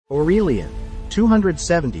Aurelian,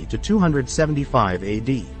 270 to 275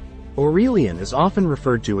 AD. Aurelian is often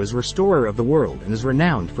referred to as restorer of the world and is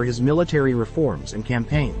renowned for his military reforms and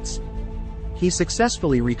campaigns. He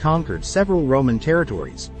successfully reconquered several Roman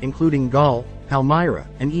territories, including Gaul, Palmyra,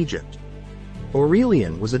 and Egypt.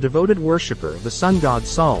 Aurelian was a devoted worshipper of the sun god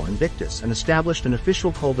Sol Invictus and established an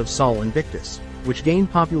official cult of Sol Invictus, which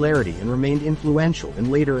gained popularity and remained influential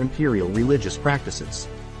in later imperial religious practices.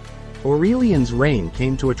 Aurelian's reign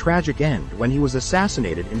came to a tragic end when he was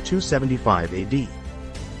assassinated in 275 AD.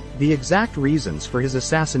 The exact reasons for his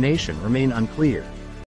assassination remain unclear,